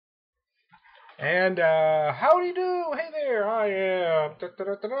And howdy do, hey there, I am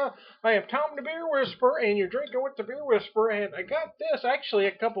Tom the Beer Whisperer, and you're drinking with the Beer Whisperer. And I got this actually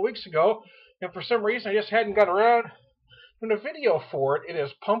a couple weeks ago, and for some reason I just hadn't got around doing a video for it. It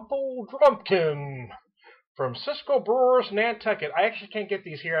is Pumple Drumkin from Cisco Brewers, Nantucket. I actually can't get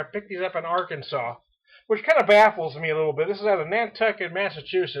these here. I picked these up in Arkansas, which kind of baffles me a little bit. This is out of Nantucket,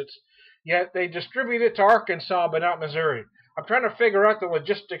 Massachusetts, yet they distribute it to Arkansas but not Missouri. I'm trying to figure out the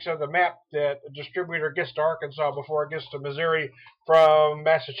logistics of the map that the distributor gets to Arkansas before it gets to Missouri from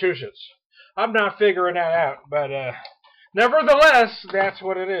Massachusetts. I'm not figuring that out, but nevertheless, that's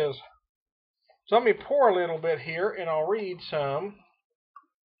what it is. So let me pour a little bit here, and I'll read some.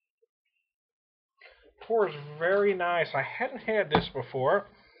 Pours very nice. I hadn't had this before.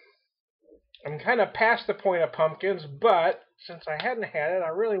 I'm kind of past the point of pumpkins, but since I hadn't had it, I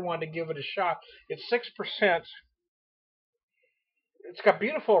really wanted to give it a shot. It's 6%. It's got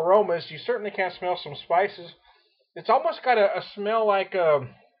beautiful aromas. You certainly can smell some spices. It's almost got a smell like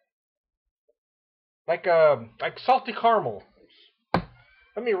salty caramel.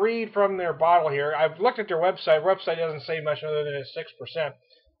 Let me read from their bottle here. I've looked at their website. Website doesn't say much other than it's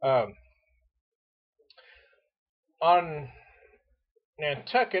 6%. On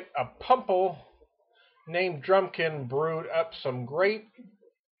Nantucket, a pumple named Drumkin brewed up some great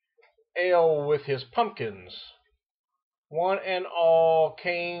ale with his pumpkins. One and all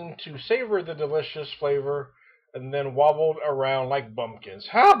came to savor the delicious flavor and then wobbled around like bumpkins.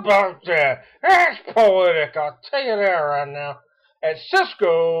 How about that? That's poetic, I'll tell you that right now. At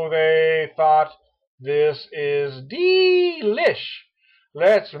Cisco, they thought, this is delish.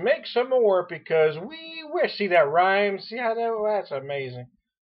 Let's make some more because we wish. See that rhyme? See how that's amazing.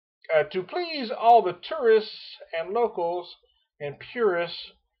 To please all the tourists and locals and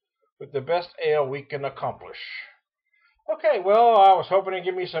purists with the best ale we can accomplish. Okay, well, I was hoping to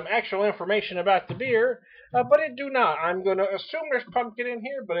give me some actual information about the beer, but it do not. I'm going to assume there's pumpkin in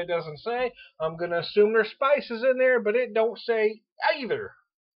here, but it doesn't say. I'm going to assume there's spices in there, but it don't say either.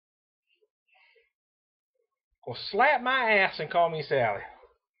 Well, slap my ass and call me Sally.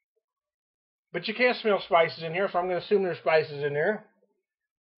 But you can't smell spices in here, so I'm going to assume there's spices in there.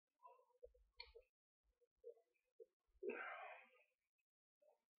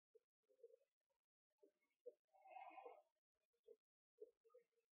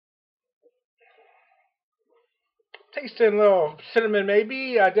 Tasting a little cinnamon,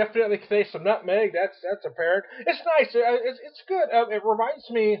 maybe. I definitely taste some nutmeg. That's apparent. It's nice. It's good. It reminds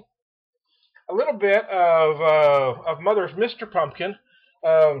me a little bit of Mother's Mr. Pumpkin.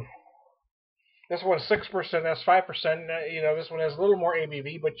 This one's 6%. That's 5%. You know, this one has a little more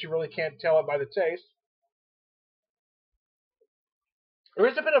ABV, but you really can't tell it by the taste. There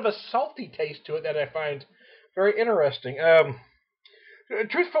is a bit of a salty taste to it that I find very interesting.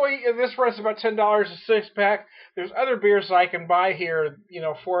 Truthfully, this runs about $10 a 6-pack. There's other beers I can buy here, you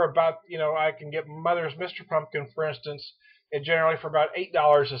know, for about, you know, I can get Mother's Mr. Pumpkin, for instance, and generally for about $8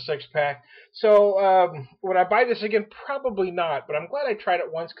 a 6-pack. So, would I buy this again? Probably not, but I'm glad I tried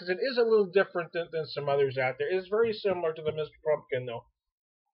it once because it is a little different than some others out there. It is very similar to the Mr. Pumpkin, though.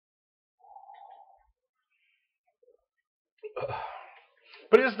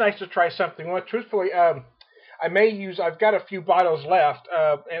 But it is nice to try something. Well, truthfully, I've got a few bottles left,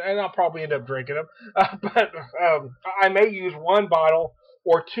 and I'll probably end up drinking them. But I may use one bottle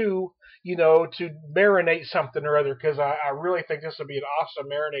or two, you know, to marinate something or other, because I really think this would be an awesome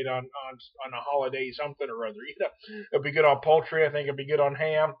marinade on a holiday something or other. You know, it'll be good on poultry. I think it'll be good on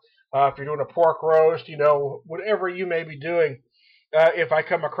ham. If you're doing a pork roast, you know, whatever you may be doing. If I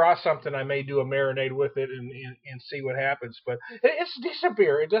come across something, I may do a marinade with it and see what happens. But it's decent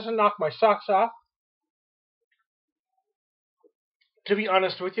beer. It doesn't knock my socks off. To be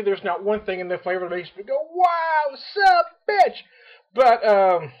honest with you, there's not one thing in the flavor that makes me go, wow, sup, bitch. But, you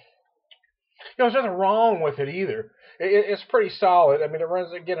know, there's nothing wrong with it either. It's pretty solid. I mean, it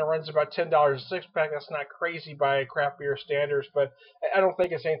runs about $10 a 6-pack. That's not crazy by craft beer standards, but I don't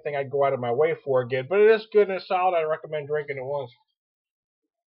think it's anything I'd go out of my way for again. But it is good and it's solid. I recommend drinking it once.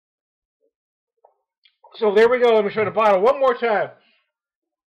 So there we go. Let me show the bottle one more time.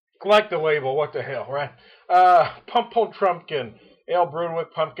 Like the label. What the hell, right? Pumple Drumkin. Ale brewed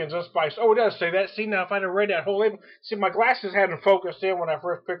with pumpkins and spice. Oh, it does say that. See, now if I'd have read that whole label. See, my glasses hadn't focused in when I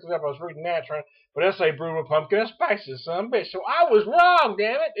first picked it up. I was reading that, right? But it does say brewed with pumpkin and spices, son of a bitch. So I was wrong,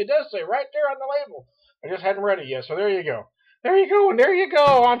 damn it. It does say right there on the label. I just hadn't read it yet. So there you go. There you go, and there you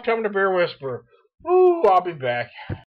go. I'm Tom the Beer Whisperer. Ooh, I'll be back.